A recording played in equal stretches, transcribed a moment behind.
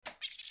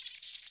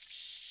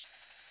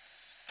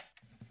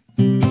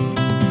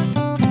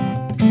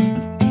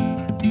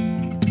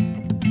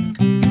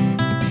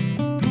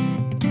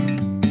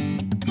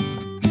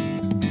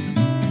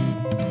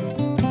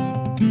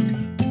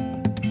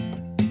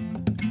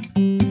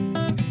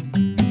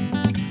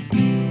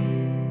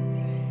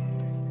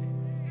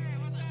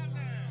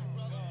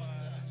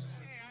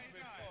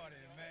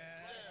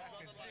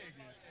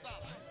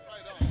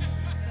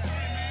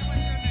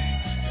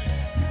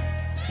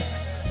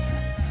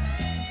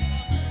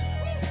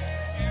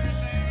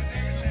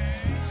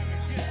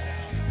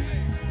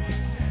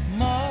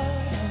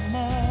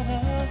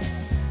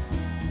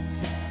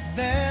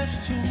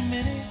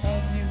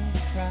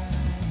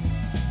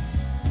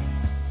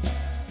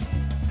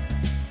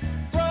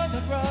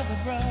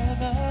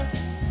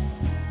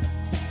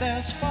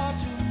There's far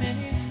too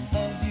many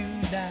of you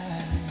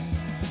dying.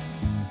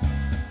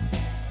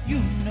 You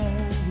know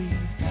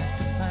we've got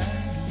to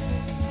find a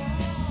way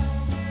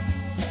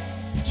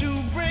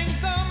to bring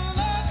some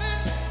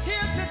loving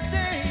here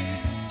today.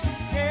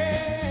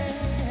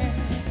 Yeah.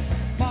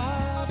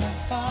 Father,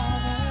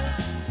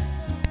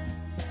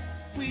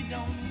 we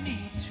don't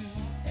need to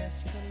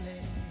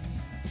escalate.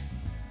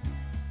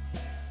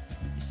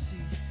 You see,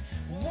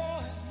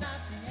 war is not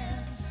the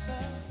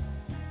answer,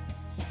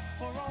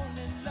 for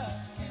only love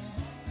can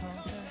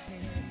conquer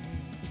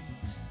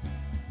hate.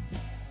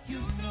 You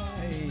know.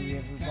 Hey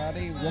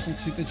everybody, welcome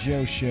to the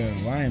Joe Show.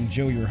 I am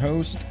Joe, your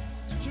host.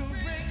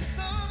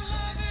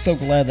 So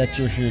glad that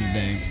you're here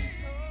today.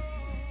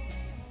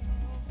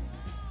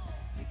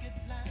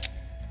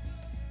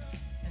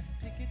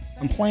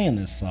 I'm playing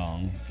this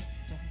song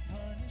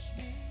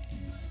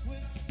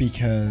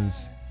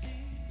because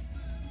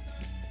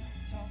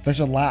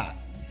there's a lot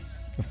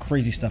of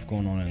crazy stuff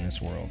going on in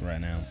this world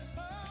right now.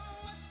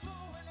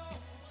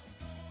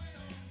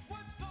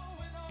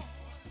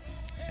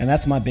 And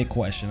that's my big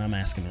question I'm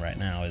asking right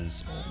now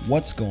is,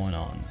 what's going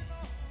on?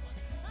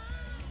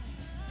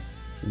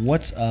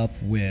 What's up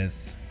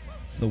with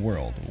the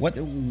world?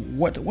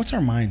 What's our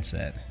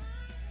mindset?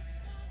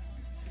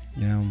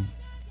 You know,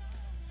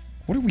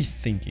 what are we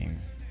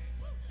thinking?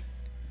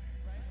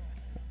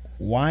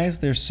 Why is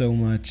there so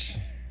much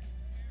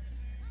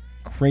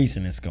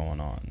craziness going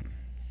on?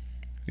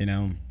 You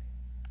know,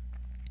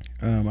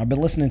 I've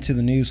been listening to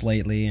the news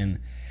lately and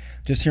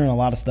just hearing a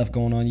lot of stuff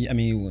going on. I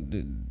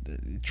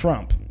mean,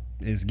 Trump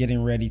is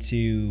getting ready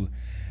to,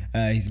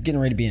 he's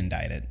getting ready to be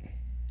indicted,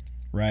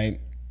 right?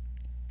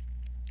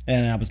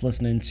 And I was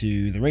listening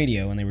to the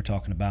radio and they were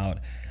talking about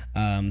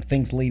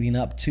things leading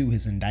up to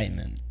his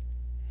indictment.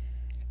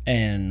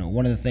 And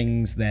one of the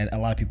things that a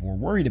lot of people were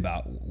worried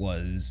about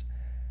was,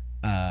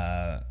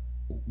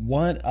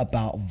 what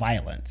about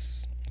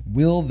violence?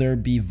 Will there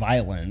be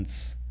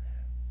violence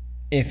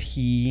if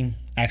he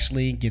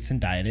actually gets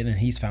indicted and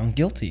he's found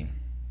guilty?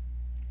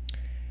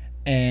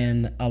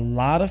 And a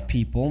lot of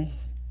people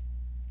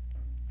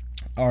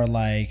are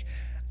like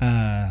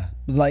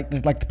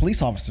the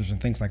police officers and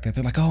things like that.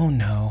 They're like, oh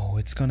no,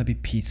 it's going to be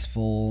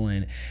peaceful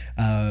and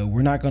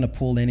we're not going to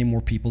pull any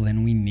more people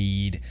than we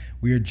need.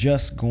 We're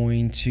just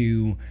going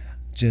to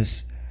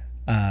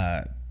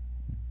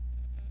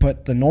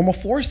put the normal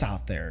force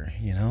out there.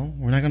 You know,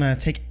 we're not going to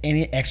take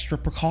any extra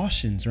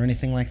precautions or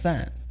anything like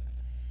that.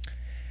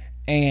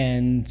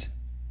 And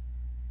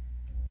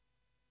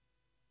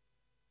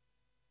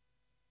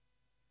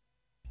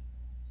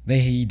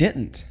they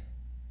didn't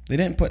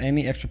put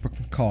any extra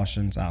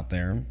precautions out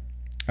there.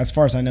 As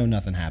far as I know,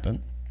 nothing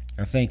happened.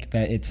 I think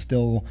that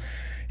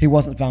he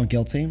wasn't found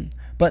guilty.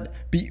 But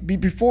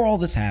before all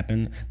this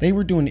happened, they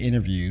were doing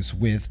interviews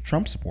with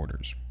Trump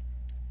supporters.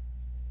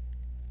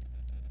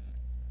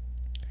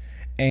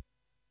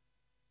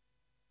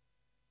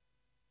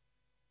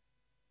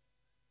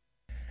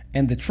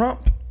 And the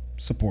Trump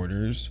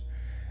supporters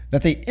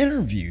that they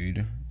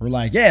interviewed were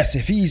like, yes,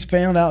 if he's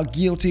found out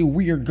guilty,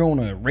 we are going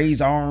to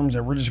raise arms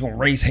and we're just going to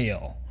raise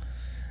hell.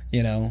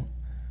 You know?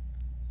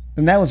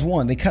 And that was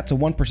one. They cut to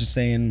one person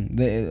saying,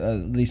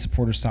 the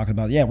supporters talking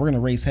about, yeah, we're going to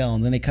raise hell.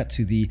 And then they cut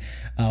to the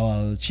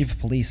chief of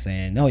police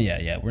saying, oh,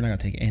 yeah, we're not going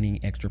to take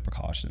any extra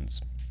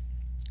precautions.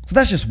 So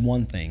that's just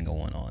one thing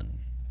going on.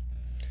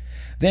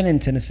 Then in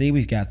Tennessee,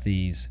 we've got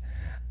these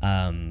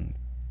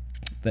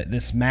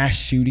this mass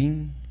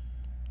shooting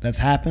that's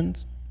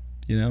happened,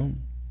 you know.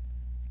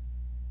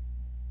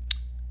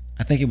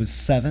 I think it was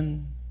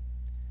 7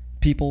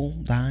 people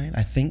died,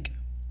 I think.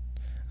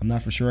 I'm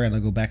not for sure. I got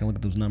to go back and look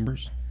at those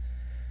numbers.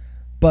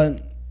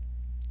 But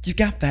you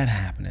got that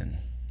happening,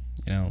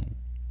 you know.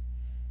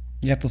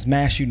 You got those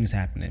mass shootings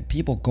happening.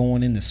 People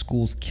going into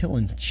schools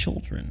killing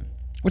children,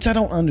 which I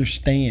don't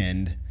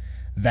understand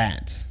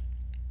that.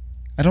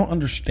 I don't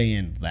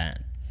understand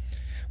that.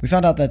 We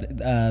found out that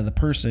the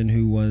person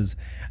who was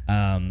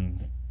the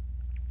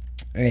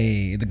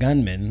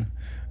gunman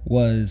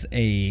was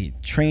a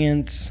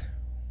trans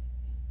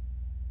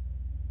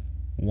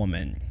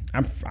woman.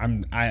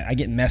 I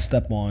get messed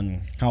up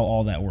on how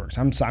all that works.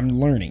 I'm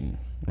learning,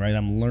 right?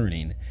 I'm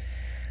learning.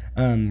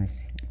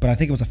 But I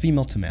think it was a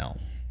female to male.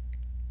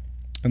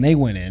 And they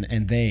went in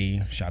and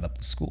they shot up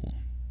the school.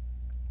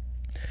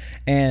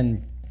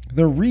 And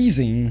the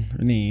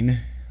reasoning,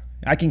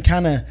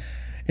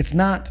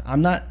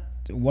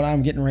 what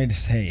I'm getting ready to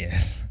say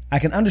is, I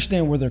can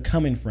understand where they're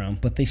coming from,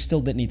 but they still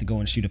didn't need to go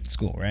and shoot up the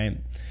school, right?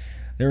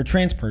 They're a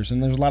trans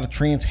person. There's a lot of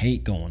trans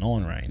hate going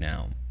on right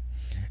now.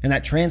 And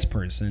that trans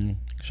person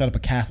shot up a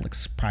Catholic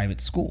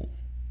private school.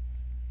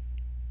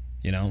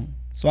 You know?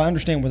 So I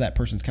understand where that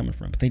person's coming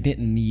from, but they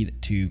didn't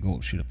need to go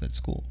shoot up that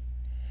school.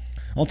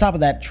 On top of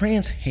that,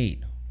 trans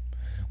hate.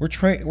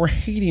 We're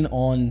hating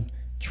on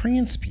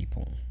trans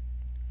people,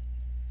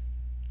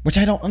 which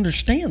I don't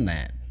understand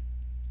that.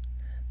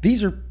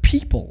 These are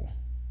people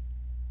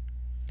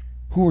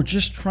who are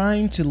just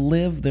trying to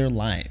live their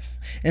life.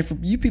 And for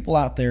you people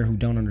out there who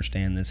don't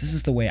understand this, this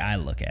is the way I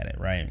look at it,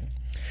 right?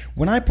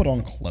 When I put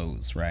on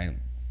clothes, right?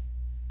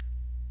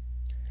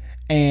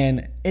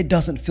 and it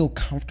doesn't feel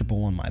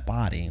comfortable in my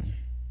body,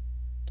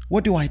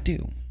 what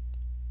do?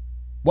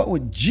 What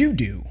would you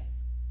do?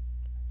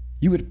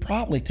 You would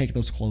probably take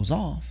those clothes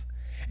off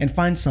and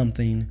find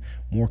something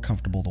more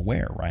comfortable to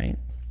wear, right?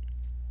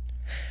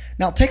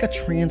 Now, take a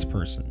trans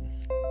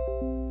person.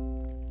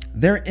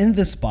 They're in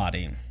this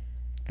body.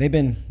 They've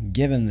been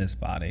given this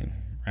body,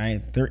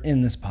 right? They're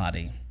in this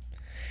body.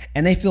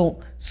 And they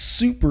feel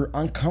super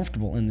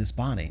uncomfortable in this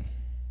body,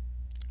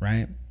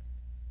 right?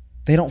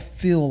 They don't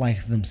feel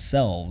like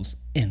themselves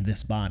in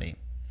this body.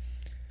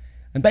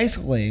 And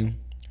basically,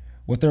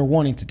 what they're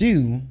wanting to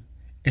do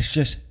is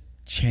just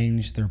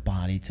change their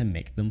body to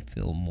make them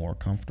feel more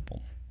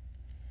comfortable.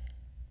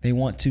 They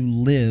want to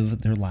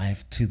live their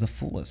life to the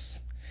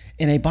fullest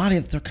in a body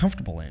that they're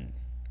comfortable in.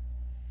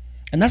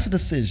 And that's a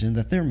decision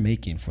that they're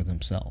making for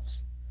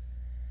themselves.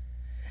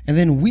 And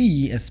then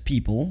we as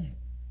people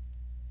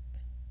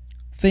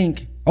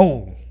think,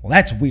 oh, well,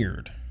 that's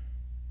weird.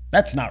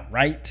 That's not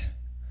right.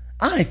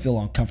 I feel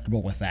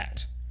uncomfortable with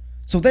that.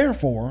 So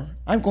therefore,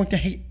 I'm going to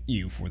hate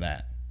you for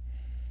that.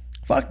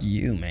 Fuck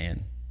you,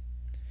 man.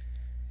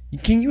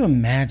 Can you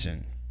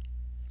imagine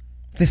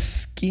the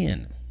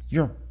skin,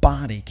 your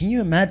body? Can you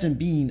imagine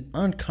being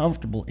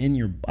uncomfortable in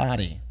your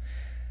body?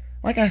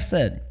 Like I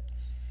said,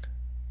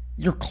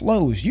 your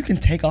clothes, you can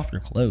take off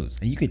your clothes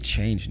and you could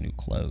change new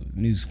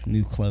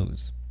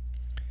clothes.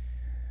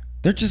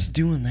 They're just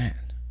doing that.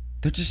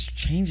 They're just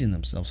changing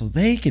themselves so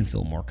they can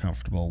feel more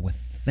comfortable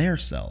with their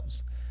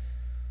selves.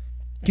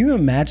 Can you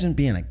imagine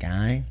being a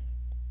guy,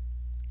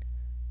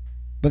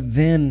 but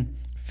then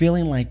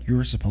feeling like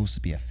you're supposed to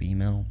be a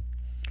female?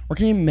 Or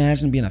can you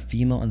imagine being a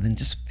female and then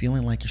just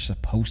feeling like you're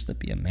supposed to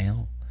be a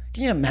male?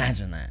 Can you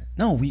imagine that?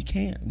 No, we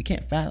can't. We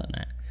can't fathom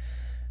that.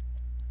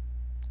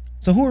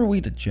 So who are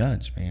we to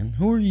judge, man?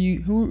 Who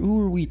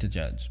are we to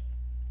judge?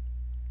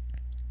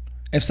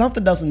 If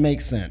something doesn't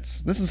make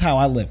sense, this is how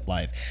I live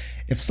life.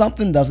 If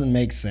something doesn't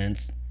make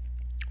sense,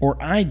 or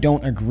I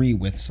don't agree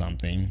with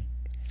something,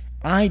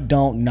 I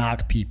don't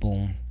knock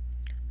people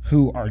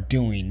who are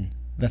doing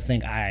the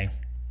thing I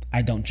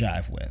don't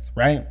jive with,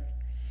 right?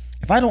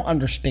 If I don't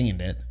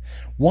understand it,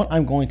 what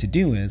I'm going to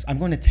do is I'm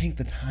going to take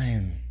the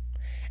time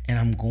and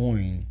I'm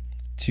going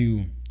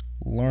to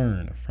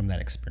learn from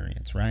that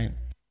experience, right?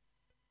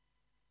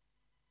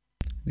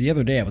 The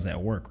other day I was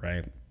at work,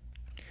 right?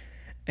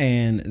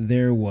 And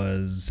there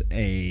was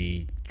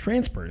a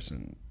trans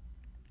person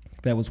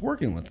that was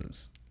working with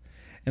us.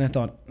 And I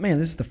thought, man,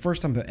 this is the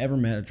first time I've ever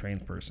met a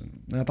trans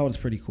person. And I thought it was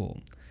pretty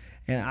cool.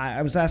 And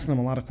I was asking them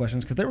a lot of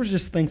questions because there was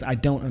just things I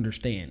don't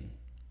understand.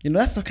 You know,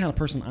 that's the kind of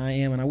person I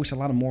am, and I wish a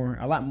lot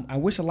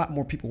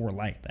more people were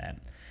like that.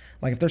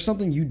 Like if there's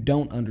something you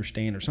don't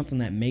understand or something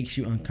that makes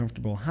you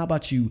uncomfortable, how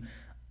about you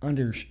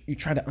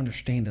try to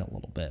understand it a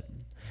little bit?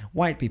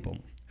 White people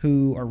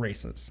who are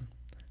racist,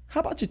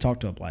 how about you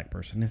talk to a black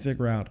person and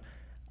figure out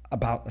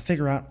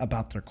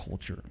about their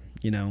culture?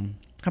 You know,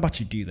 how about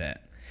you do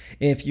that?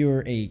 If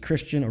you're a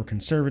Christian or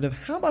conservative,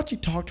 how about you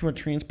talk to a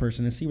trans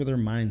person and see where their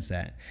mind's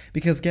at?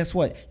 Because guess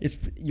what?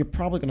 You're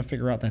probably going to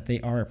figure out that they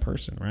are a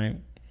person, right?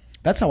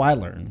 That's how I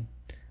learn.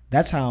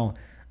 That's how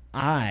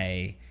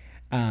I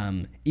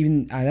I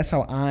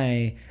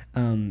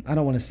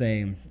don't want to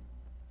say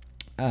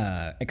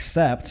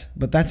accept,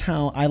 but that's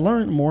how I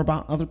learn more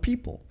about other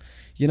people.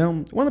 You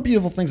know, one of the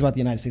beautiful things about the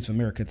United States of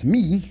America, to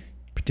me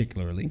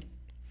particularly,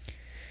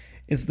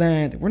 is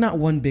that we're not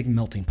one big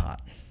melting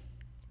pot,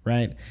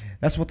 right?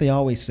 That's what they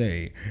always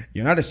say.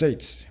 United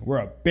States, we're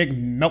a big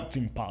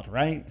melting pot,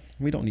 right?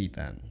 We don't need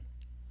that.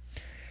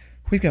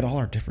 We've got all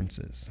our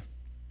differences,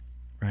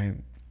 right?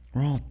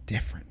 We're all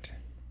different.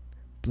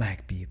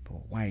 Black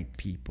people, white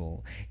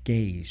people,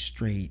 gays,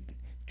 straight,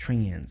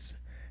 trans,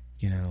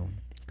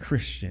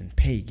 Christian,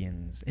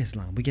 pagans,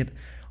 Islam. We get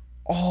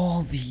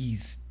all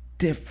these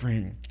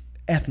different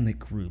ethnic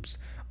groups,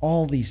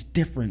 all these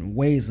different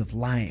ways of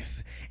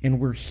life, and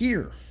we're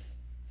here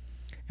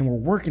and we're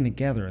working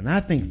together. And I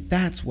think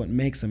that's what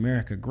makes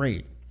America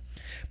great.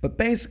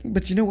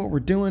 But you know what we're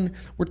doing?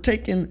 We're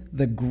taking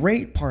the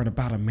great part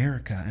about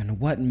America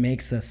and what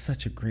makes us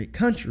such a great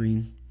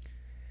country,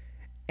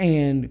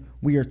 and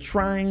we are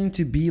trying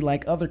to be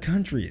like other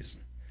countries.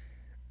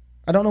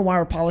 I don't know why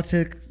our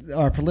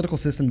political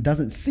system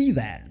doesn't see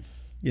that.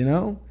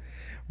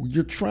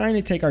 You're trying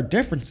to take our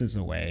differences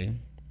away,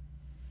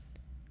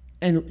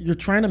 and you're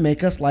trying to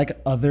make us like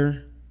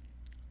other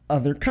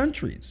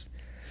countries,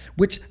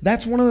 which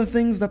that's one of the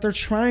things that they're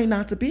trying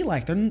not to be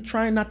like. They're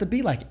trying not to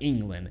be like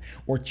England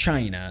or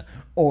China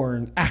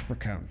or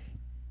Africa.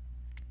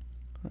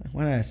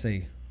 Why did I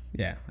say?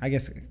 Yeah, I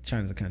guess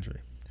China's a country.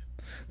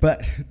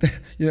 But,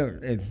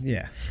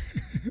 yeah.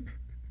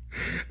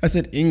 I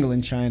said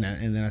England, China,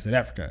 and then I said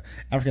Africa.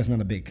 Africa's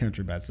not a big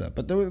country by itself.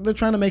 But they're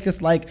trying to make us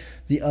like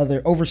the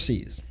other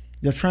overseas.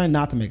 They're trying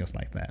not to make us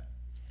like that,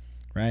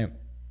 right?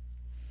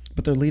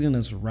 But they're leading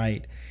us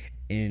right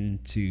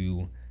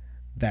into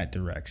that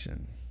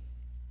direction.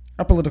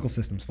 Our political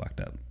system's fucked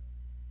up.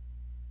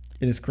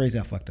 It is crazy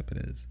how fucked up it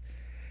is.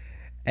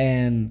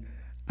 And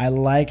I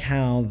like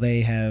how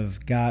they've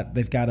got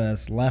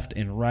us left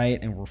and right,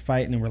 and we're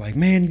fighting, and we're like,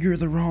 man, you're in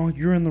the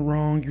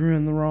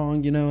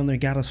wrong, and they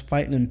got us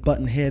fighting and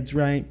butting heads,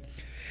 right?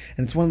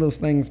 And it's one of those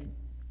things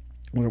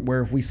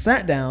where if we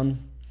sat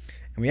down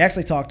and we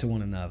actually talked to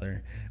one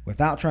another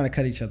without trying to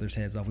cut each other's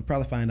heads off, we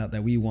probably find out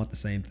that we want the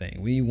same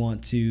thing. We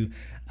want to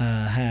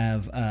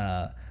have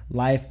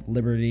life,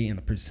 liberty, and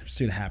the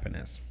pursuit of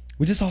happiness.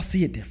 We just all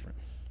see it different,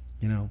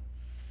 you know?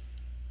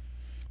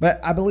 But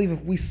I believe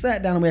if we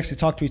sat down and we actually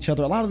talked to each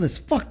other, a lot of this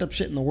fucked up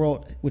shit in the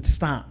world would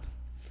stop.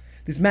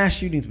 These mass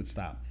shootings would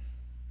stop.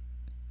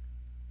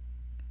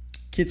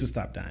 Kids would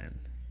stop dying.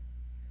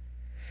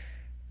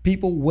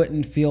 People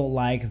wouldn't feel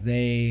like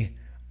they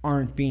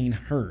aren't being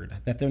heard,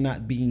 that they're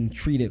not being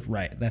treated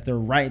right, that their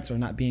rights are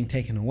not being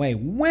taken away.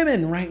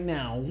 Women right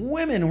now,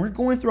 we're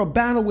going through a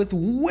battle with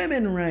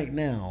women right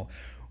now.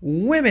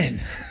 Women.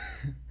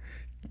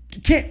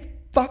 You can't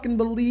fucking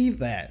believe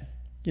that,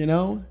 you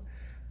know?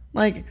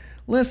 Like,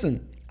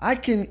 listen, I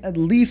can at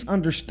least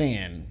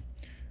understand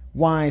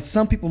why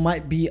some people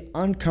might be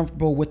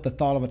uncomfortable with the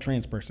thought of a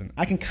trans person.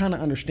 I can kind of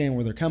understand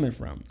where they're coming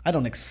from. I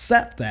don't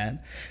accept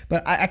that,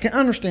 but I can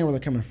understand where they're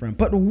coming from.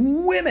 But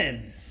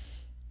women,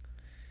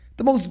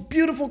 the most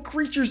beautiful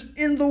creatures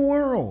in the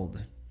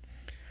world,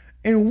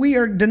 and we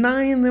are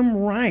denying them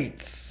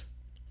rights.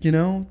 You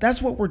know,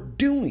 that's what we're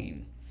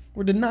doing.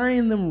 We're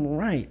denying them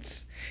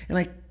rights. And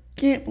I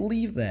can't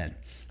believe that.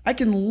 I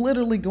can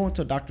literally go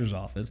into a doctor's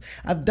office.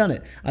 I've done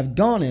it. I've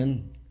gone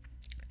in,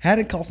 had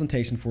a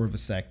consultation for a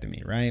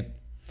vasectomy, right?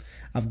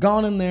 I've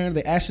gone in there.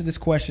 They ask you this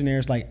questionnaire.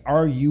 It's like,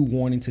 are you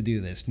wanting to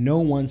do this? No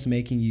one's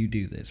making you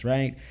do this,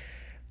 right?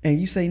 And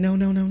you say, no.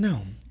 And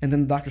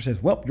then the doctor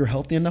says, well, you're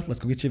healthy enough.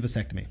 Let's go get you a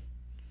vasectomy.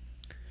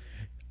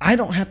 I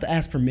don't have to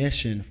ask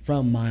permission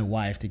from my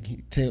wife to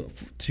get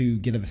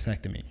a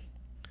vasectomy.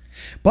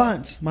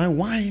 But my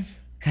wife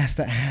has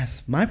to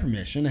ask my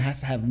permission,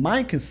 has to have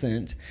my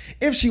consent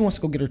if she wants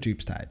to go get her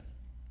tubes tied.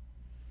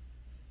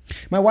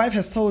 My wife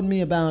has told me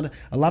about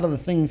a lot of the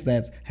things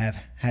that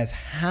has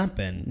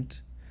happened.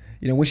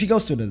 You know, when she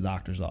goes to the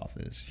doctor's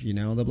office, you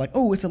know, they're like,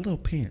 oh, it's a little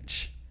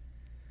pinch.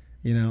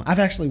 You know, I've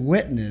actually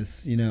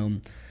witnessed, you know,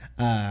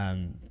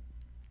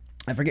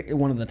 I forget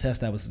one of the tests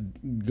that was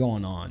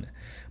going on,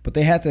 but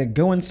they had to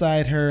go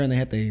inside her and they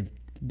had to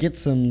get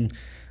something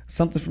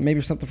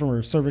from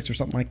her cervix or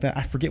something like that.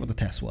 I forget what the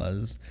test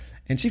was.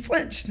 And she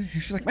flinched.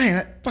 She's like, man,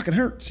 that fucking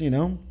hurts, you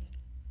know?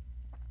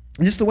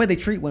 And just the way they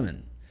treat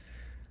women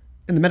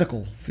in the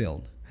medical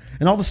field.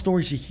 And all the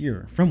stories you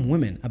hear from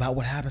women about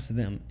what happens to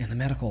them in the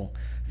medical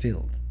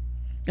field.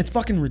 It's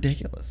fucking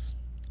ridiculous.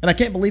 And I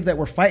can't believe that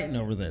we're fighting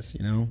over this,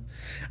 you know?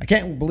 I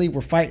can't believe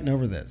we're fighting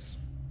over this.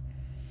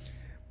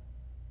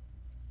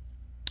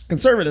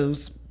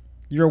 Conservatives,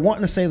 you're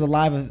wanting to save the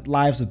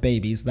lives of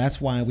babies.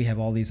 That's why we have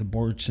all these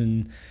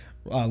abortion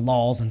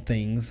laws and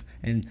things,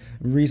 and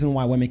the reason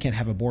why women can't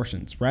have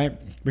abortions, right?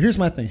 But here's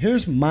my thing.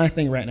 Here's my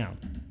thing right now.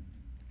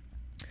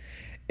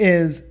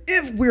 Is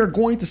if we're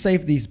going to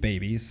save these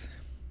babies,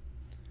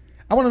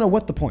 I want to know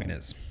what the point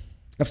is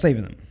of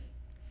saving them.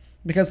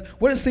 Because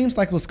what it seems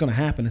like what's going to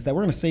happen is that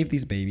we're going to save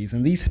these babies,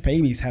 and these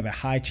babies have a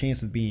high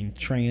chance of being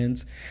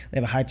trans. They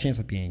have a high chance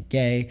of being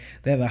gay.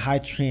 They have a high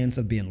chance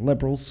of being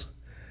liberals.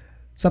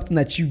 Something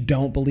that you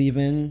don't believe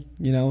in,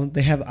 you know,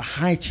 they have a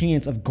high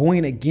chance of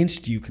going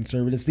against you,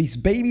 conservatives. These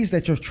babies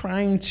that you're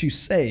trying to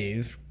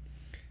save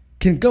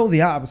can go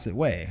the opposite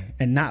way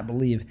and not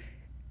believe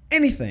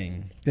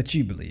anything that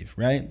you believe,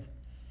 right?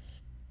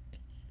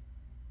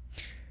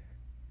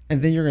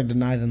 And then you're going to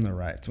deny them their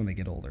rights when they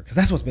get older, because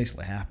that's what's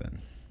basically happened.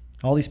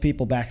 All these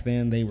people back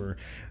then, they were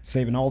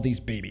saving all these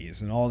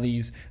babies and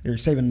they were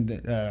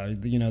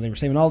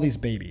saving all these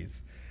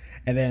babies.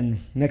 And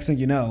then next thing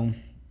you know,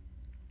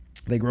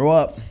 they grow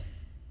up,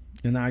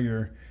 and now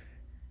you're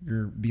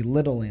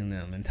belittling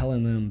them and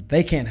telling them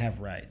they can't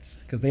have rights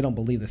because they don't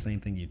believe the same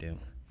thing you do.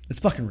 It's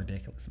fucking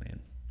ridiculous, man.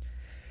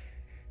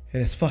 It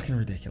is fucking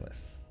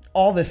ridiculous.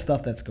 All this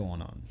stuff that's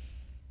going on.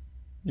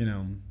 You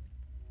know,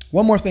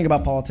 one more thing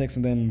about politics,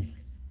 and then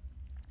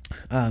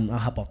I'll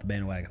hop off the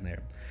bandwagon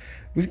there.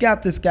 We've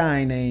got this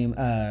guy named,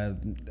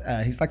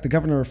 he's like the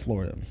governor of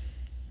Florida.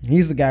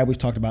 He's the guy we've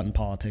talked about in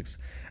politics.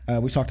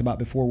 We talked about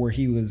before where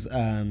he was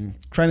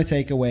trying to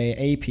take away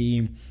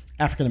AP,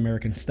 African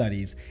American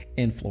Studies,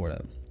 in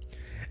Florida.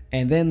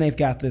 And then they've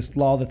got this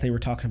law that they were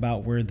talking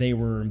about where they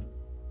were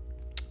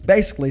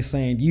basically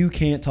saying you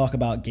can't talk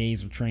about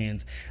gays or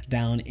trans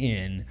down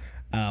in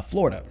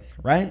Florida,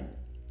 right?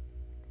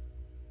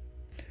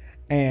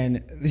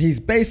 And he's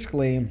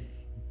basically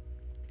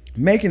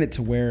making it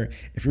to where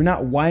if you're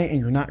not white and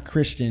you're not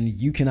Christian,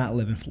 you cannot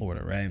live in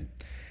Florida, right?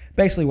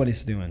 Basically what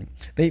he's doing.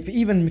 They've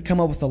even come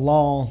up with a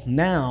law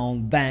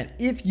now that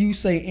if you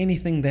say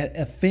anything that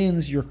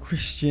offends your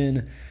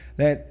Christian,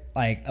 that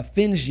like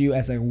offends you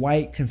as a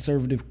white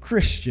conservative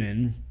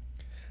Christian,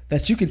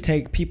 that you can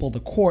take people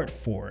to court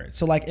for it.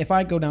 So like if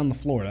I go down to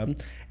Florida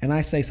and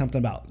I say something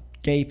about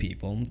gay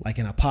people, like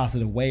in a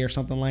positive way or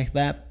something like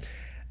that,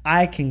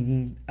 I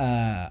can,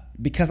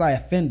 because I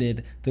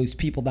offended those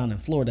people down in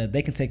Florida,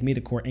 they can take me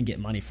to court and get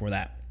money for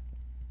that.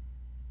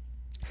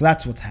 So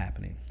that's what's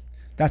happening.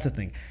 That's the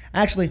thing.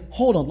 Actually,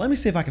 hold on. Let me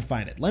see if I can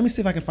find it. Let me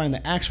see if I can find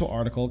the actual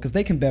article because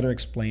they can better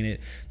explain it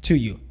to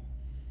you.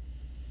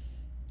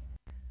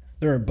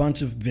 There are a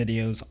bunch of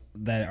videos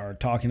that are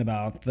talking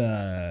about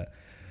the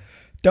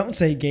Don't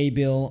Say Gay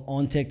bill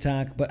on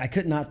TikTok, but I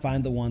could not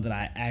find the one that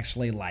I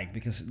actually liked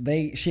because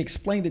she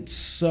explained it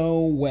so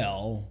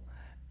well,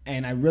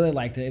 and I really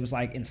liked it. It was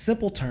like in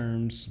simple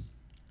terms,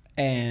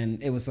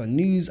 and it was a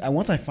news.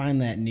 Once I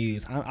find that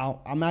news,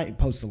 I might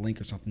post a link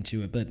or something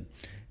to it. But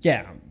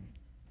yeah,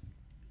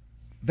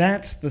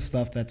 that's the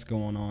stuff that's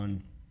going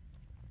on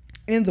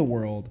in the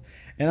world,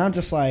 and I'm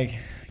just like,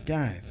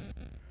 guys,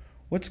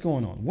 what's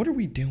going on? What are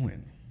we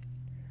doing?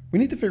 We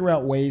need to figure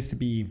out ways to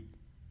be,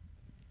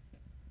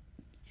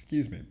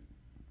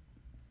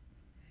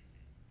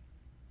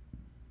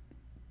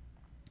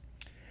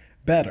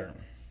 better,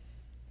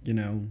 you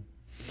know.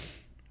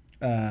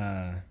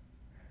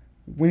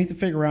 We need to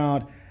figure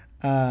out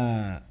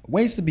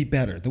ways to be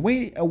better,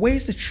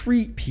 ways to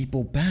treat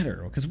people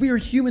better, because we are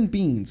human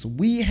beings.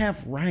 We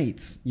have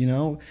rights, you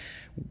know.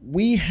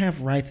 We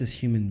have rights as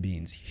human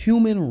beings,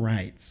 human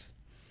rights.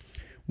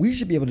 We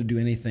should be able to do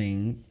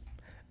anything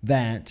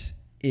that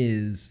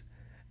is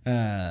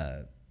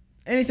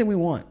anything we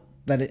want,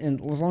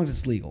 and as long as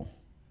it's legal,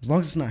 as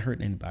long as it's not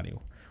hurting anybody.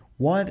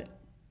 What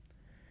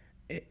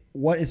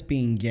is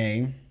being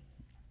gay,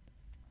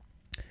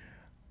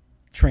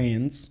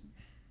 trans,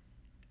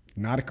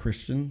 not a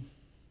Christian,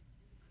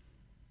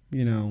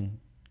 you know,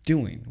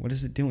 doing? What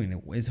is it doing?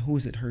 Who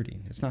is it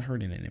hurting? It's not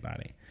hurting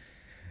anybody.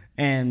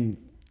 And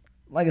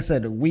like I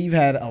said, we've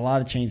had a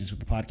lot of changes with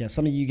the podcast.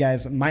 Some of you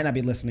guys might not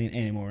be listening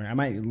anymore. I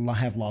might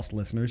have lost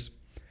listeners.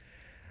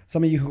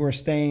 Some of you who are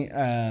staying,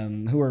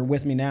 who are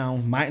with me now,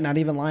 might not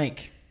even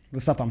like the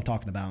stuff I'm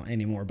talking about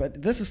anymore.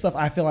 But this is stuff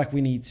I feel like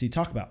we need to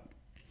talk about.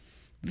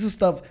 This is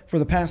stuff for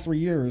the past 3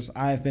 years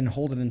I've been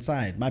holding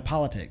inside. My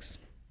politics,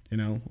 you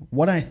know,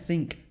 what I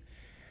think,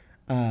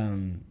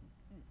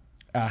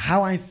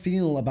 how I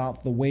feel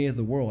about the way of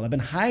the world. I've been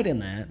hiding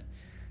that,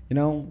 you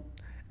know,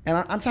 and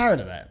I'm tired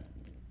of that.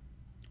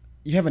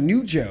 You have a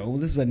new Joe.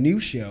 This is a new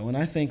show, and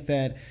I think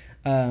that,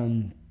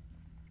 you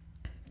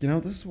know,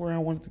 this is where I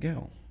want it to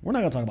go. We're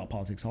not going to talk about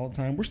politics all the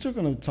time. We're still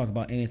going to talk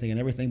about anything and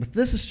everything, but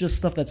this is just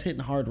stuff that's hitting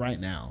hard right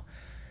now.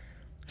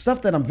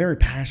 Stuff that I'm very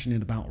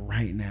passionate about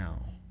right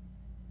now.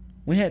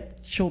 We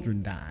had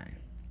children die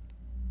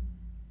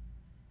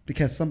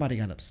because somebody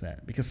got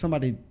upset, because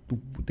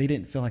they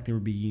didn't feel like they were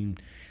being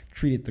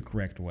treated the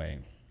correct way.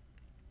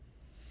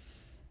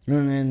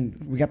 And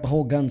then we got the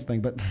whole guns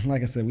thing, but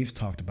like I said, we've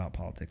talked about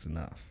politics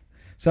enough.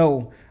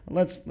 So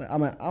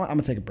I'm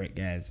gonna take a break,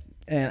 guys,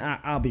 and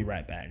I'll be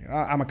right back.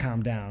 I'm gonna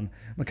calm down.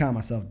 I'm gonna calm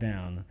myself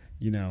down,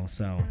 you know.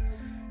 So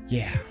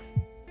yeah,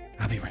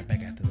 I'll be right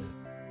back after this.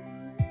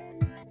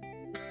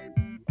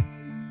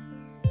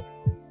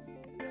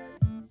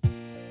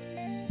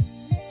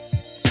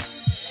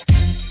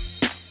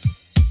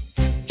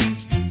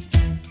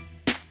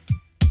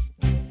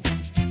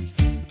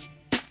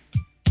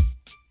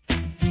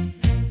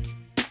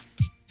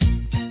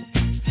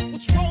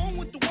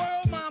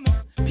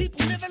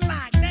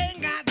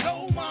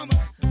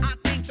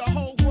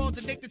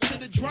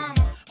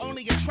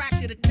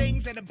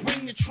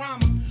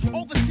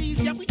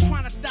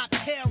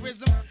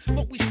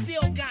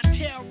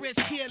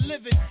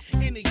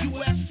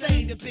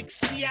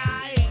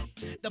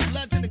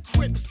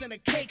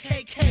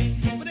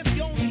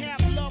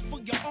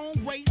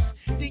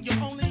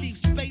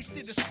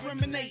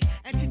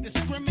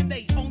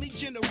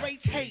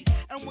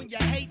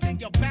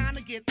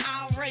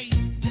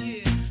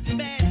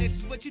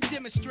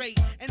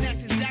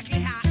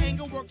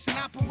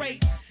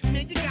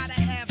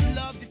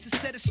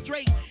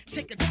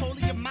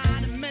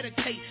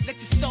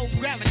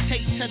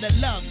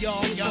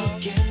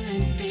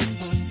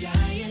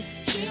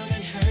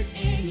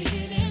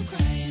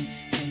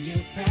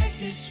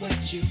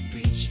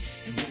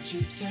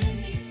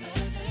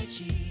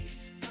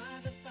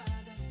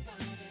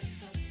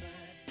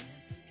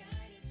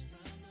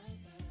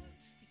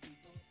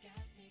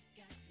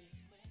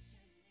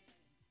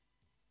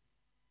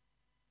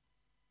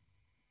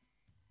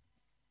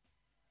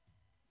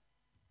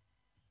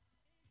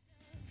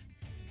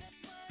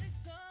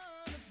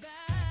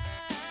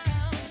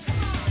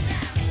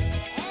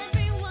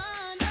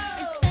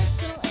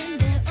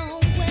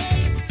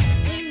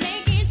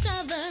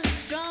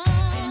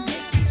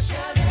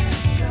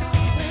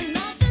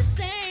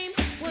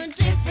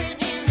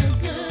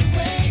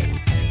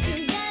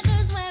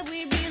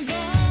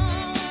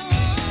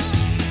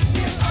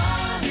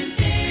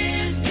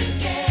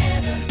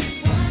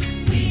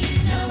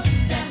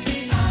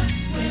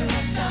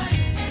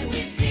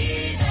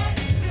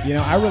 You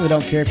know, I really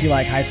don't care if you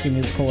like High School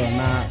Musical or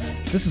not.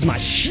 This is my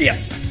shit.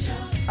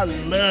 I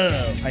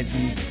love High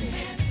School Musical.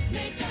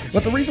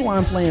 But the reason why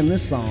I'm playing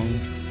this song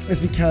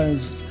is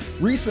because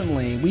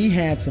recently we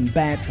had some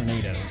bad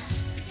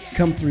tornadoes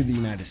come through the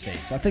United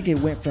States. I think it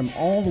went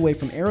all the way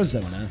from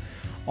Arizona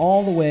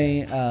all the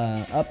way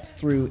up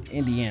through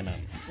Indiana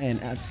and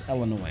that's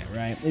Illinois,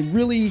 right? It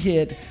really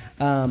hit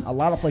A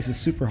lot of places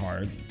super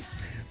hard.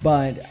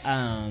 But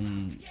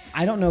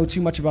I don't know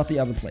too much about the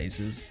other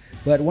places.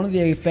 But one of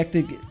the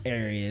affected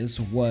areas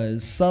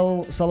was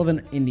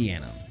Sullivan,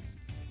 Indiana,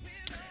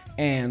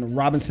 and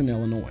Robinson,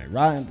 Illinois.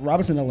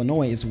 Robinson,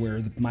 Illinois is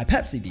where my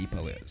Pepsi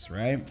depot is,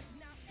 right?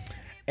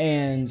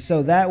 And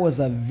so that was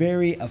a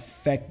very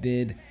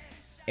affected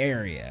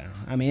area.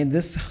 I mean,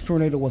 this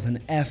tornado was an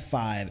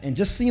F5, and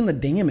just seeing the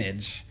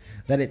damage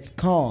that it's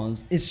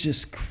caused, it's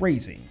just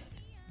crazy.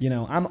 You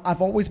know,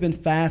 I've always been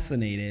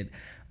fascinated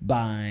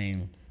by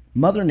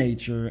Mother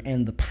Nature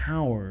and the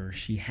power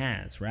she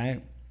has,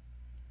 right?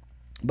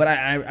 But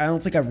I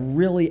don't think I've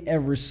really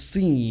ever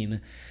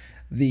seen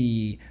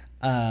the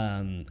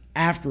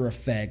after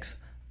effects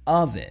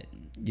of it,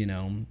 you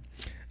know.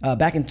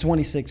 Back in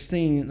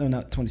 2016, no,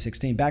 not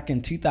 2016, back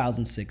in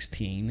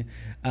 2016,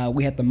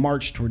 we had the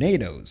March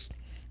tornadoes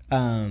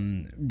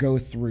go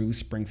through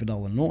Springfield,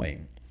 Illinois.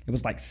 It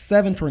was like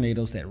 7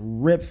 tornadoes that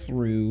ripped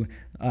through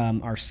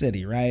our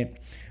city, right?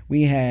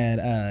 We had,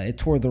 it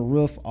tore the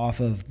roof off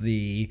of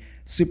the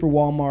Super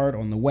Walmart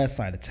on the west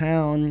side of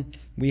town.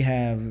 We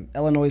have,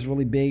 Illinois is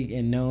really big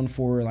and known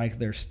for like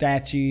their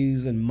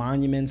statues and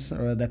monuments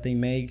that they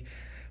make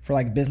for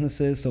like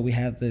businesses. So we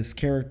have this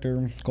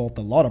character called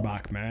the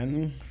Lauterbach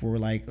Man for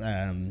like,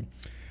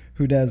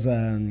 who does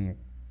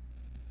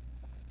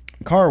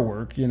car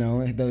work, you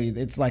know,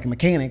 it's like a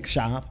mechanic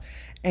shop.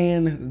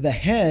 And the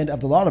head of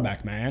the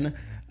Lauterbach Man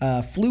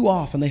flew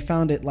off, and they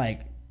found it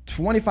like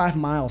 25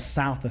 miles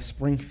south of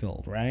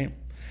Springfield, right?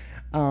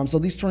 So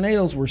these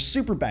tornadoes were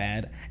super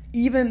bad.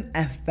 Even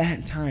at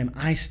that time,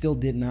 I still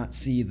did not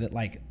see that,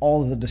 like,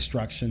 all of the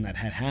destruction that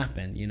had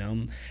happened, you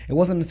know? It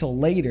wasn't until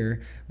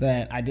later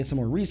that I did some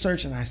more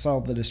research and I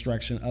saw the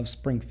destruction of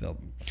Springfield.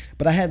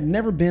 But I had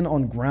never been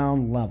on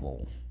ground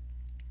level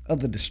of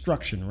the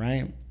destruction,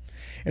 right?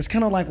 It's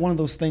kind of like one of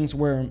those things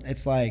where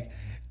it's like,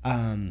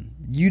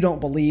 you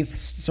don't believe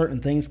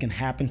certain things can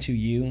happen to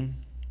you.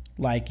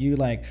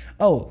 Like,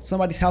 oh,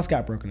 somebody's house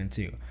got broken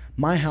into.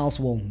 My house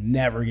will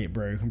never get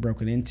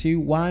broken into.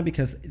 Why?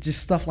 Because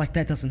just stuff like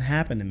that doesn't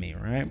happen to me,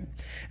 right?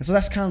 And so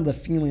that's kind of the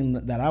feeling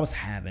that I was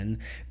having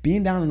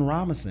being down in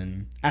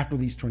Robinson after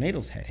these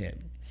tornadoes had hit.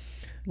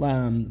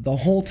 The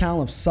whole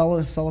town of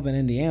Sullivan,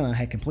 Indiana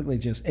had completely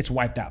it's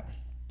wiped out.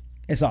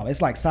 It's all.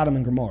 It's like Sodom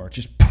and Gomorrah,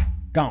 just poof,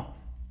 gone.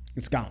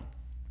 It's gone.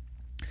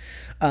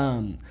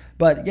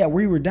 But yeah,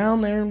 we were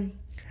down there,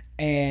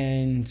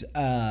 and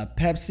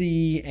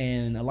Pepsi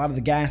and a lot of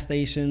the gas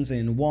stations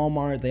and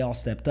Walmart, they all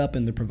stepped up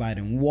and they're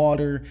providing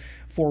water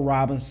for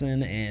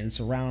Robinson and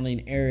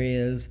surrounding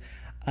areas.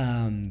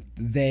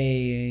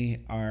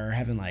 They are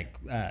having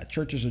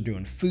churches are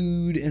doing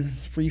food and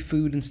free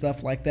food and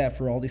stuff like that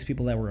for all these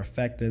people that were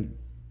affected.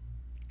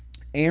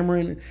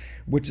 Ameren,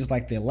 which is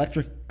like the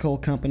electrical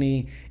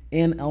company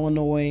in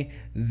Illinois,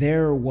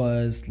 there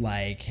was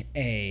like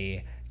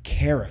a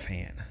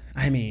caravan.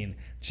 I mean,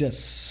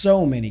 just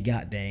so many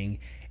goddamn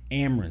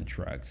Ameren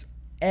trucks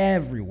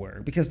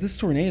everywhere, because this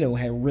tornado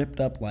had ripped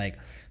up like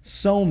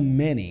so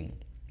many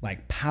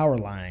like power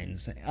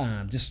lines,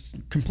 just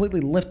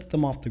completely lifted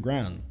them off the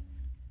ground.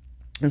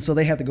 And so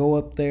they had to go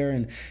up there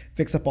and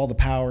fix up all the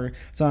power.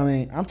 So, I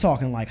mean, I'm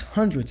talking like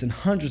hundreds and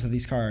hundreds of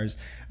these cars,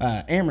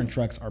 Ameren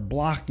trucks, are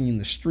blocking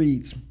the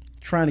streets,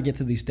 trying to get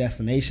to these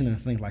destinations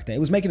and things like that. It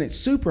was making it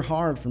super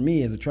hard for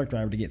me as a truck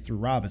driver to get through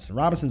Robinson.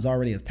 Robinson's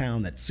already a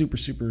town that's super,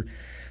 super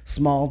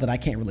small that I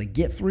can't really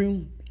get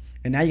through.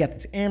 And now you got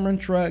these Ameren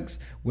trucks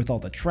with all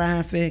the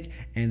traffic,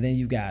 and then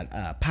you've got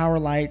the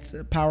stoplights,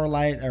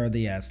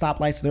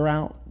 they're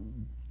out.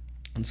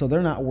 And so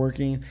they're not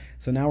working.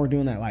 So now we're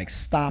doing that like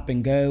stop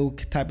and go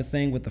type of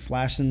thing with the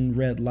flashing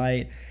red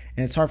light.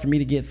 And it's hard for me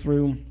to get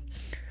through.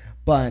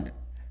 But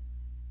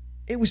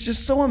it was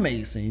just so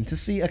amazing to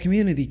see a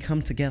community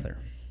come together,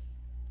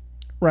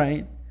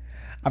 right?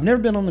 I've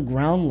never been on the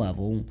ground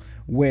level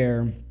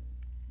where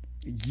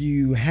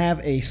you have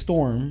a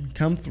storm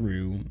come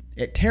through.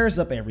 It tears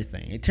up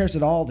everything. It tears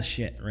it all to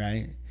shit,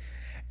 right?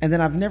 And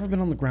then I've never been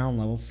on the ground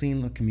level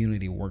seeing the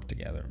community work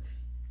together.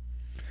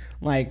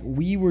 Like,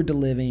 we were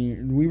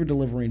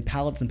delivering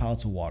pallets and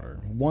pallets of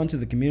water, one to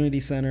the community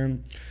center,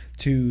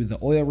 to the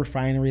oil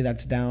refinery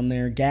that's down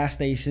there. Gas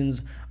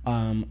stations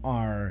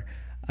are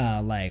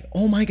like,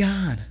 oh my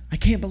God, I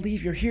can't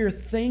believe you're here.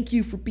 Thank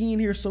you for being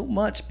here so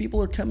much.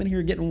 People are coming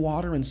here getting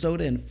water and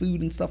soda and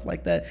food and stuff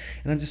like that.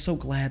 And I'm just so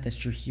glad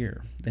that you're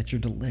here, that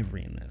you're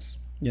delivering this,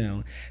 you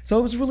know? So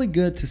it was really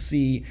good to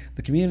see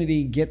the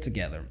community get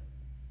together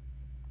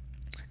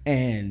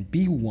and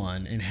be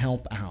one and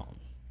help out.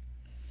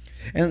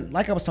 And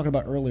like I was talking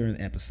about earlier in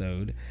the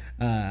episode,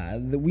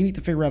 that we need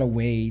to figure out a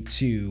way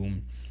to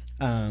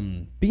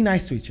be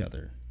nice to each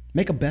other,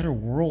 make a better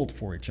world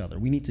for each other.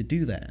 We need to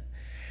do that.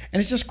 And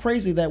it's just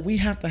crazy that we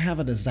have to have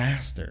a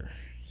disaster,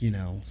 you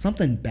know,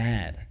 something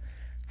bad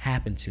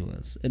happen to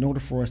us in order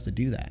for us to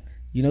do that.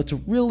 You know, to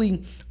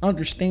really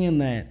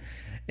understand that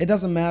it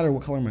doesn't matter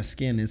what color my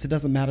skin is. It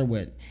doesn't matter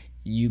what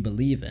you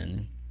believe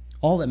in.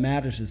 All that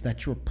matters is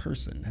that you're a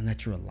person and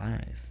that you're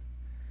alive.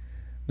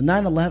 When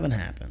 9/11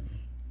 happened,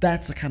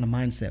 that's the kind of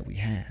mindset we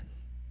had.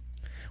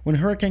 When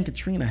Hurricane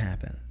Katrina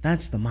happened,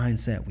 that's the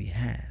mindset we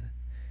had.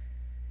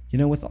 You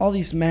know, with all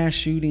these mass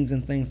shootings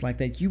and things like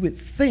that, you would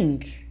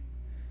think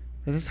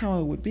that that's how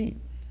it would be.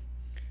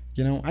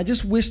 You know, I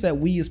just wish that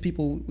we as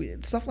people,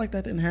 stuff like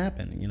that didn't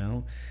happen, you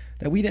know,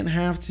 that we didn't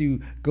have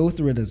to go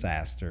through a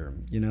disaster,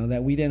 you know,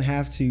 that we didn't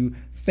have to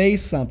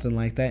face something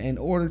like that in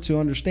order to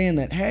understand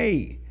that,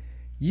 hey,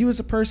 you as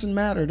a person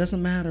matter. It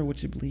doesn't matter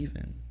what you believe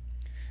in.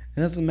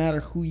 It doesn't matter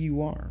who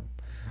you are.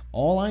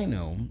 All I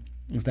know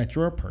is that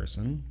you're a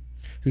person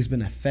who's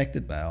been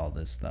affected by all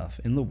this stuff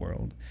in the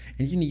world,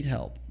 and you need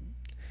help.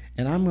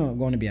 And I'm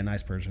going to be a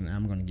nice person, and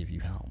I'm going to give you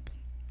help.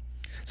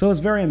 So it's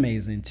very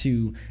amazing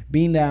to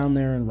being down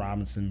there in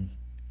Robinson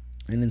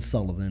and in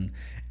Sullivan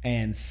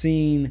and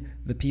seeing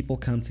the people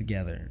come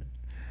together,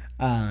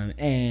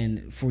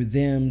 and for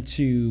them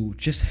to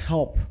just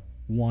help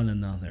one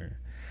another.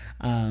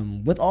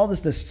 With all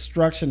this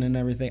destruction and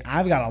everything,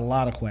 I've got a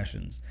lot of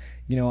questions.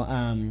 You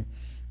know,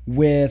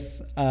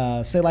 with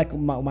say like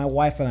my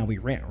wife and I, we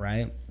rent,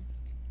 right?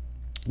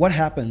 What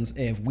happens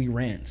if we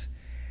rent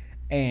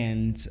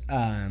and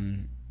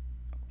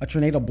a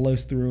tornado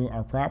blows through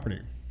our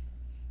property?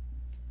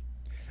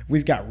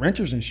 We've got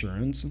renter's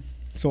insurance,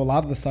 so a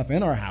lot of the stuff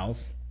in our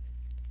house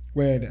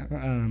would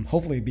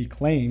hopefully be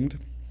claimed.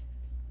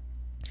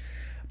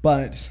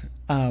 But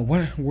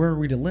where are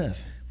we to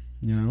live?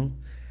 You know,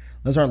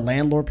 does our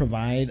landlord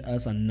provide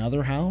us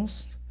another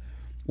house,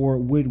 or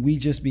would we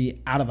just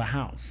be out of a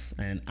house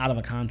and out of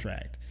a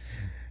contract?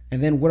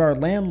 And then would our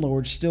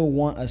landlord still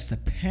want us to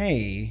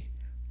pay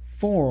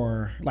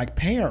our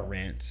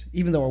rent,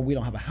 even though we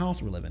don't have a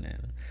house we're living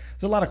in?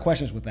 There's a lot of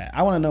questions with that.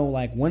 I want to know,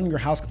 like, when your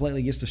house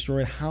completely gets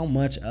destroyed, how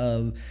much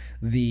of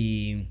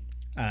the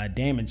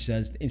damage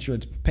does the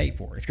insurance pay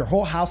for? If your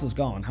whole house is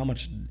gone, how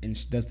much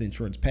does the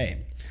insurance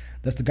pay?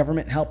 Does the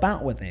government help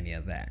out with any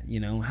of that? You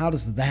know, how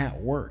does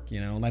that work? You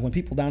know, like when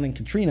people down in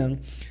Katrina,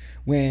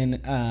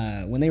 when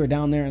they were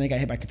down there and they got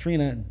hit by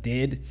Katrina,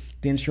 did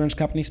the insurance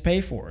companies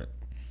pay for it?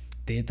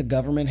 Did the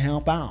government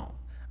help out?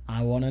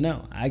 I want to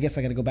know. I guess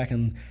I got to go back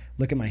and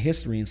look at my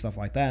history and stuff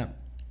like that.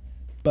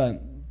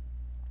 But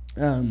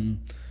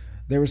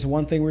there was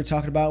one thing we were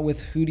talking about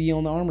with Hootie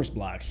on the Armor's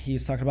Block. He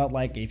was talking about,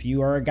 like, if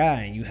you are a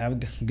guy and you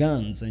have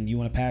guns and you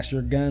want to pass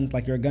your guns,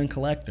 like you're a gun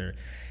collector,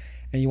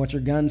 and you want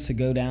your guns to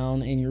go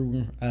down in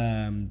your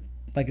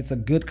like it's a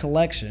good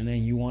collection,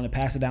 and you want to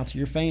pass it down to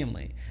your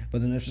family, but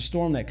then there's a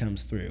storm that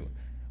comes through.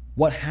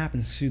 What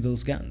happens to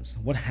those guns?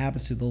 What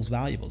happens to those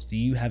valuables? Do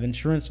you have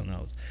insurance on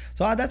those?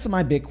 So that's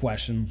my big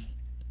question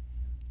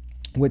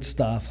with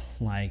stuff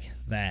like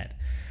that.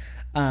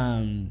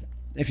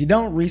 If you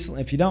don't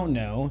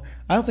know,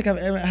 I don't think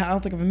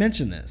I've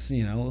mentioned this,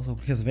 you know,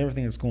 because of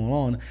everything that's going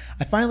on.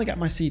 I finally got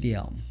my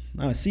CDL.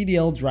 I'm a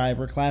CDL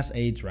driver, Class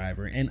A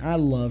driver, and I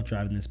love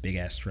driving this big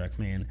ass truck,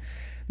 man.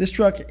 This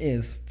truck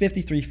is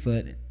 53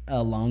 foot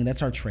long.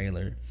 That's our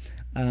trailer.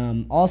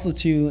 Also,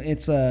 too,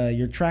 it's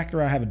your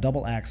tractor. I have a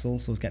double axle,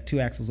 so it's got two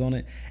axles on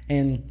it,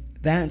 and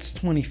that's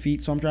 20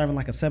 feet. So I'm driving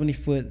like a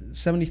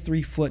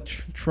 73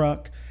 foot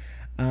truck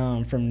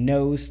from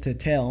nose to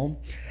tail.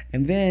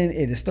 And then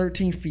it is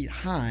 13 feet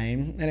high,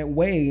 and it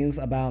weighs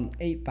about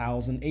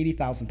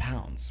 80,000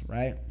 pounds,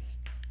 right?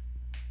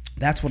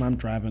 That's what I'm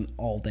driving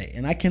all day.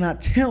 And I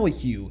cannot tell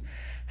you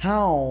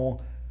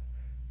how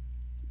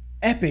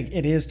epic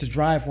it is to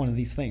drive one of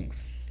these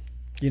things.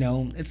 You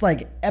know, it's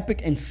like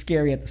epic and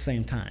scary at the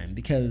same time,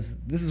 because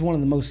this is one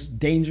of the most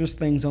dangerous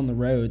things on the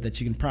road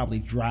that you can probably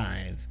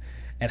drive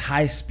at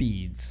high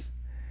speeds.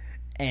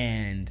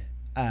 And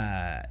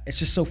it's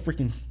just so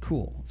freaking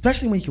cool,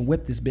 especially when you can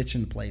whip this bitch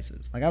into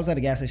places. Like, I was at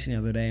a gas station the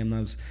other day, and I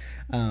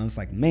was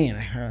like, man,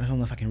 I don't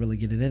know if I can really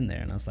get it in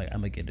there. And I was like, I'm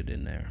gonna get it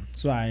in there.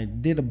 So I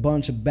did a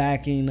bunch of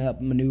backing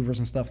up maneuvers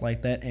and stuff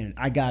like that, and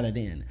I got it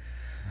in.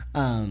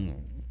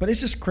 But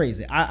it's just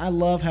crazy. I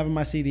love having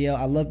my CDL.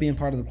 I love being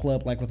part of the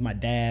club, like with my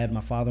dad,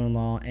 my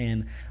father-in-law,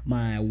 and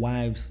my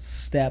wife's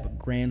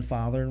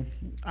step-grandfather.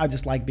 I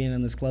just like being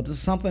in this club. This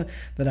is something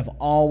that I've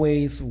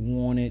always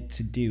wanted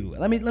to do.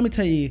 Let me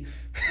tell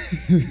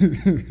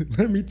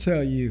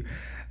you,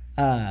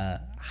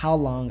 how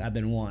long I've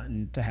been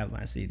wanting to have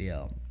my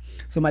CDL.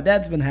 So my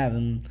dad's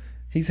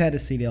he's had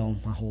his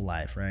CDL my whole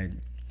life, right?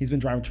 He's been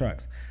driving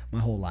trucks my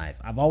whole life.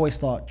 I've always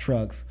thought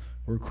trucks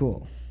were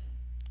cool,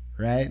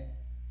 right?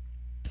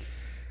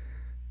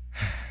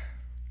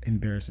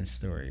 Embarrassing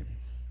story.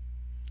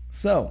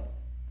 So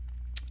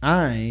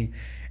when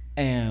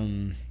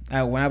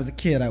I was a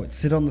kid, I would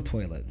sit on the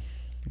toilet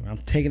when I'm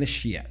taking a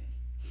shit.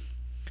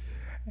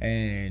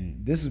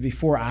 And this was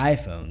before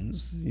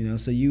iPhones, you know,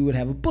 so you would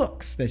have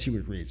books that you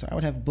would read. So I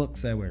would have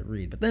books that I would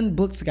read. But then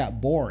books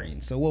got boring.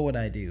 So what would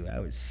I do?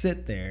 I would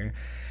sit there,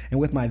 and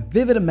with my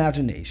vivid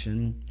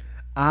imagination,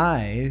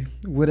 I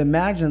would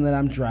imagine that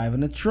I'm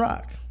driving a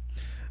truck.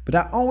 But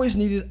I always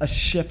needed a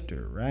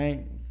shifter,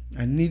 right?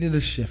 I needed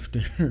a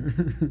shifter.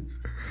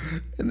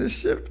 And the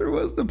shifter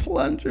was the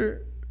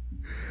plunger.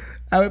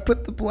 I would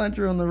put the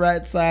plunger on the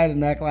right side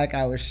and act like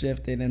I was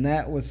shifting. And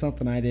that was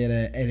something I did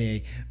at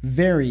a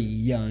very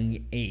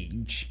young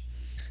age.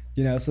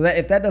 So that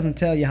if that doesn't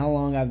tell you how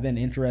long I've been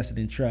interested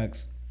in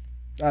trucks,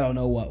 I don't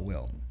know what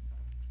will.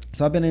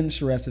 So I've been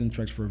interested in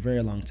trucks for a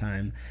very long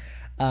time.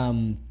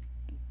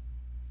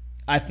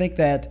 I think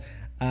that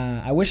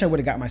I wish I would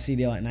have got my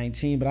CDL at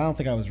 19, but I don't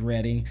think I was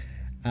ready.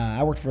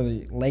 I worked for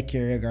the Lake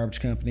Area Garbage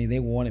Company. They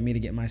wanted me to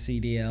get my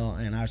CDL,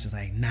 and I was just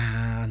like,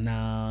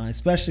 nah.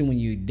 Especially when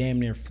you damn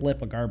near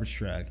flip a garbage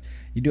truck.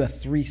 You do a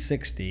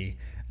 360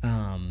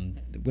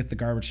 with the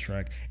garbage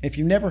truck. And if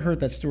you've never heard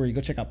that story, go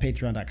check out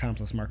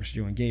patreon.com/Marcus,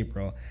 Joe, and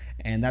Gabriel.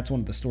 And that's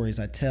one of the stories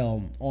I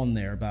tell on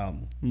there about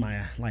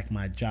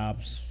my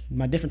jobs,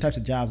 my different types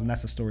of jobs, and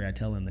that's the story I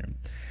tell in there.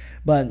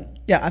 But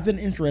yeah, I've been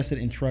interested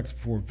in trucks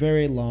for a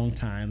very long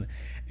time.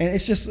 And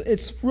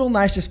it's real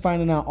nice just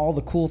finding out all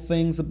the cool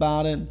things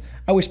about it.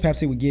 I wish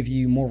Pepsi would give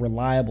you more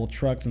reliable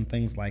trucks and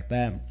things like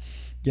that,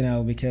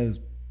 because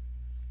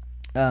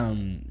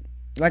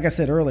like I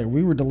said earlier,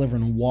 we were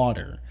delivering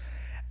water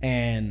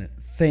and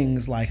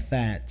things like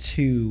that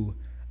to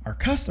our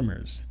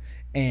customers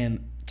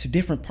and to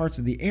different parts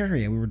of the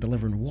area we were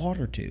delivering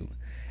water to.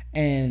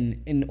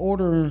 And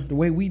the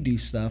way we do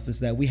stuff is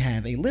that we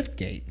have a lift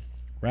gate,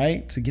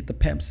 right, to get the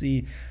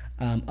Pepsi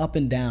up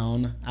and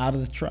down out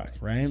of the truck,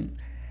 right?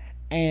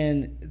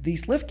 And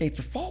these lift gates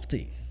are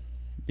faulty,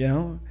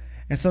 And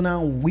so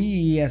now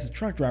we, as the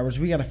truck drivers,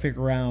 we got to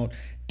figure out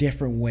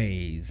different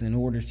ways in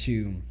order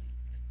to,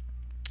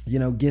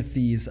 get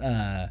these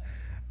the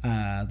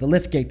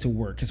lift gate to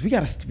work, because we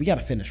got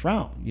to finish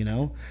route,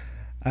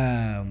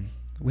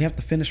 we have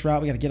to finish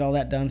route. We got to get all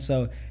that done.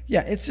 So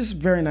yeah, it's just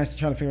very nice to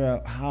try to figure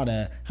out how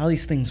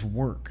these things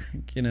work.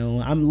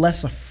 I'm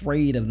less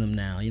afraid of them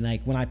now.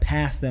 Like when I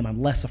pass them,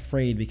 I'm less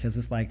afraid because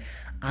it's like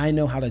I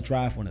know how to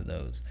drive one of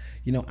those.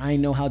 I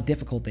know how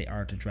difficult they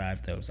are to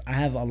drive those. I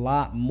have a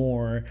lot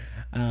more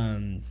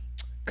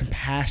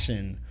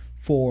compassion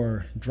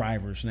for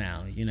drivers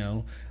now.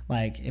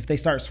 Like if they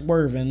start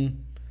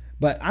swerving.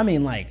 But I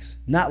mean,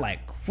 not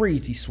like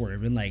crazy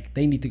swerving, like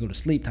they need to go to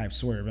sleep type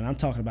swerving. I'm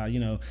talking about,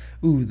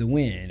 ooh, the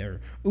wind, or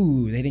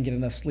ooh, they didn't get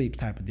enough sleep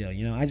type of deal.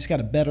 I just got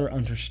a better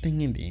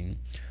understanding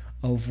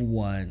of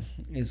what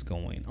is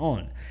going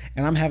on.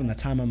 And I'm having the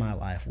time of my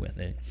life with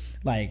it.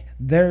 Like,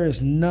 there is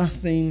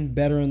nothing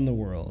better in the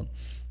world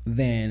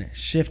than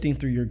shifting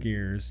through your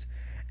gears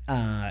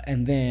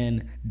and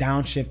then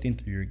downshifting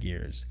through your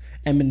gears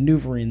and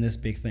maneuvering this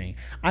big thing.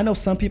 I know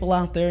some people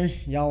out there,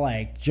 y'all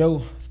like,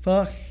 Joe,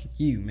 fuck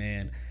you,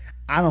 man.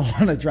 I don't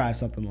want to drive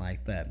something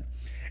like that.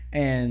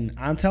 And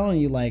I'm telling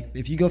you, like,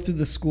 if you go through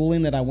the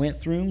schooling that I went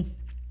through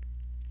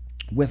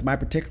with my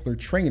particular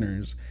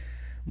trainers,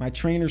 my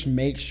trainers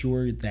make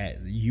sure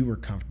that you are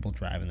comfortable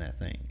driving that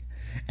thing.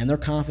 And they're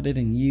confident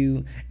in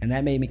you, and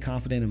that made me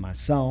confident in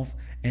myself,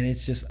 and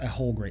it's just a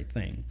whole great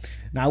thing.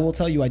 Now, I will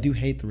tell you, I do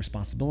hate the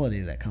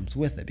responsibility that comes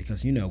with it,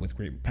 because, with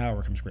great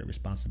power comes great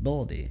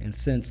responsibility. And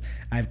since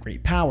I have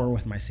great power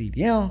with my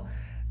CDL,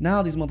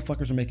 now these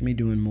motherfuckers are making me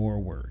doing more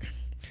work.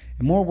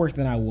 And more work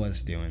than I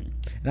was doing.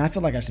 And I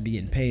feel like I should be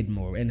getting paid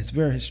more, and it's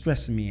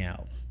stressing me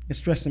out. It's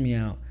stressing me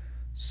out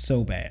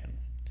so bad.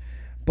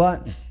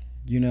 But,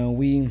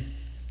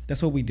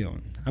 that's what we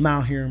doing. I'm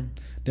out here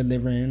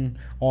delivering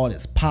all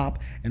this pop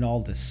and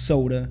all this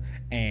soda,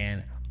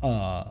 and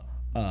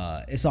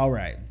it's all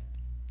right.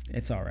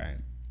 It's all right.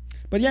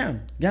 But yeah,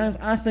 guys,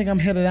 I think I'm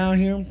headed out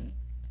here.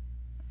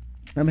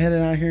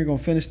 Gonna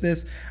finish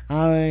this.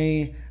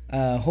 I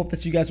hope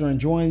that you guys are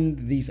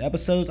enjoying these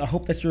episodes. I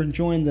hope that you're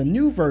enjoying the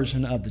new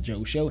version of the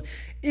Joe Show.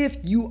 If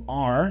you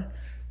are,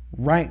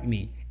 write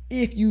me.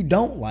 If you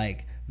don't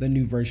like the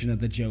new version of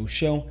the Joe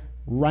Show,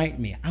 write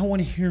me. I want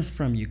to hear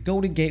from you.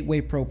 Go to Gateway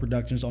Pro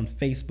Productions on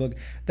Facebook.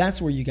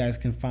 That's where you guys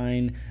can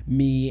find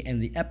me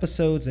and the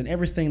episodes and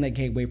everything that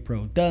Gateway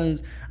Pro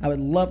does. I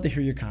would love to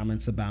hear your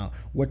comments about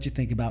what you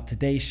think about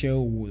today's show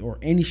or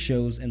any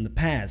shows in the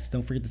past.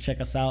 Don't forget to check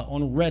us out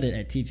on Reddit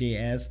at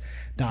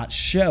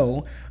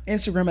tjs.show,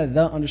 Instagram at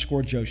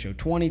 _Joe Show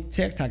 20,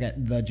 TikTok at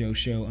 _Joe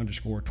Show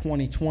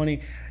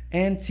 _2020,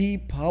 and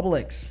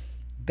TeePublic.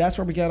 That's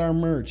where we got our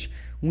merch.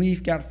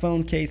 We've got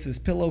phone cases,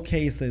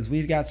 pillowcases.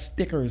 We've got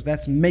stickers.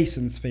 That's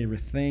Mason's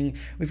favorite thing.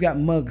 We've got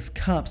mugs,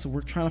 cups.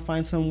 We're trying to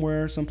find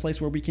someplace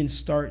where we can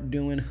start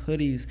doing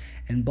hoodies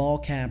and ball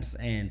caps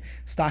and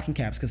stocking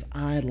caps, because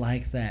I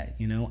like that.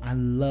 I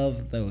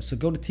love those. So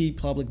go to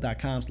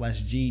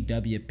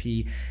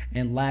teepublic.com/GWP.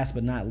 And last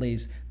but not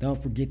least,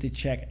 don't forget to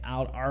check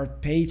out our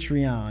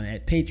Patreon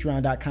at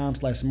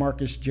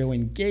patreon.com/Marcus, Joe,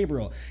 and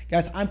Gabriel.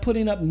 Guys, I'm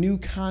putting up new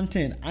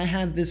content. I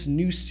have this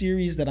new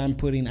series that I'm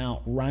putting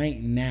out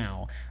right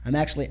now. I'm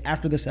actually,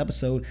 after this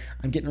episode,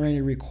 I'm getting ready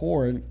to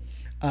record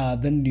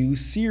the new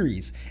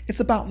series. It's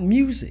about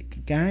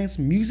music, guys.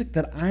 Music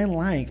that I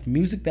like,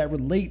 music that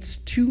relates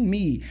to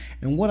me.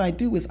 And what I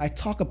do is I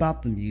talk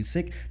about the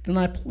music, then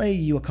I play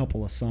you a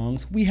couple of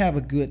songs. We have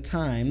a good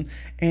time,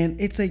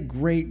 and it's a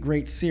great,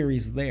 great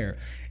series there.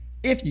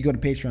 If you go to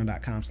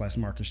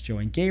patreon.com/Marcus, Joe,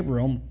 and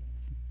Gabriel,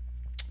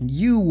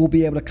 you will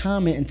be able to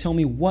comment and tell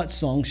me what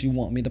songs you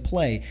want me to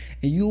play.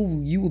 And you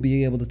will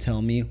be able to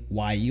tell me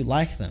why you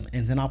like them.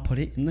 And then I'll put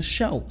it in the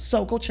show.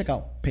 So go check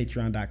out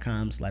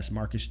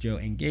patreon.com/Marcus, Joe,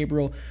 and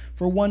Gabriel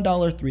for $1,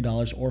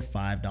 $3, or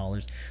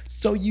 $5.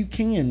 So you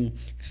can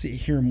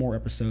hear more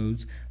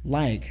episodes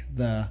like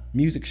the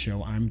music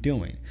show I'm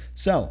doing.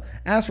 So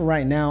as for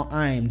right now,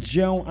 I am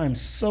Joe. I'm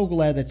so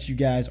glad that you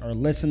guys are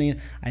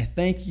listening. I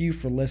thank you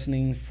for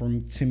listening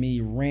to me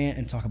rant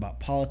and talk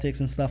about politics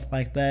and stuff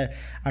like that.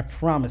 I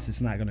promise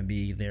it's not going to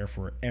be there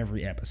for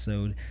every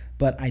episode,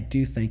 but I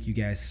do thank you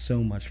guys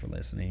so much for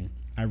listening.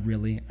 I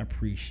really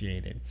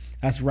appreciate it.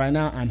 As for right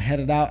now, I'm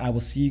headed out. I will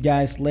see you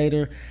guys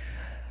later.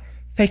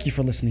 Thank you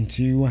for listening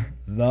to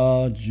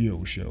The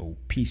Joe Show.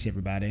 Peace,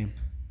 everybody.